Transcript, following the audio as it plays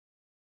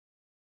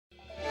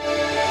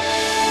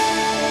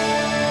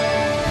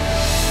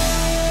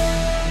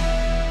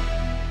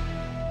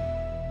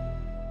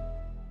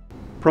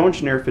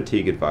ProEngineer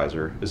Fatigue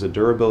Advisor is a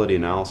durability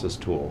analysis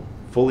tool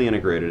fully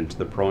integrated into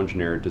the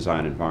ProEngineer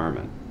design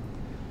environment.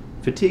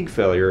 Fatigue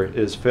failure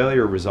is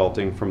failure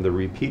resulting from the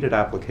repeated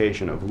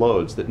application of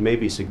loads that may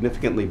be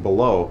significantly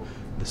below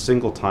the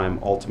single-time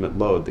ultimate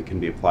load that can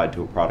be applied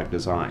to a product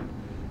design.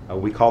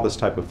 We call this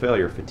type of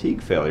failure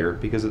fatigue failure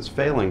because it's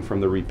failing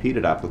from the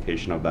repeated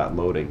application of that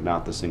loading,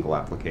 not the single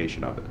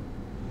application of it.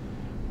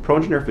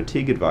 ProEngineer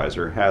Fatigue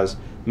Advisor has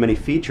many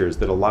features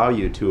that allow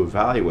you to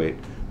evaluate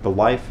the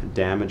life,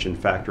 damage, and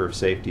factor of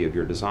safety of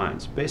your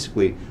designs.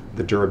 Basically,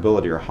 the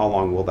durability, or how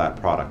long will that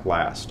product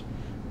last,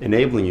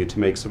 enabling you to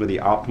make some of the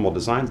optimal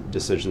design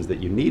decisions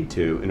that you need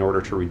to in order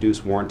to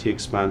reduce warranty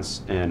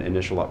expense and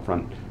initial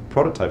upfront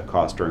prototype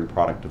costs during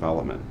product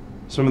development.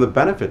 Some of the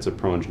benefits of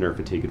ProEngineer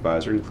Fatigue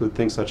Advisor include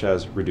things such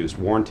as reduced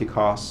warranty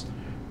costs,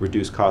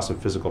 reduced costs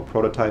of physical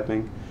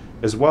prototyping,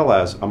 as well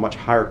as a much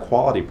higher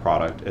quality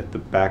product at the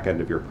back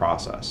end of your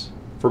process.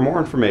 For more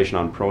information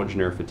on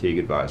ProEngineer Fatigue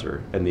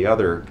Advisor and the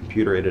other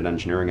computer-aided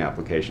engineering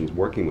applications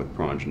working with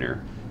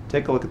ProEngineer,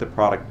 take a look at the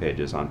product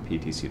pages on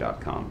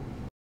PTC.com.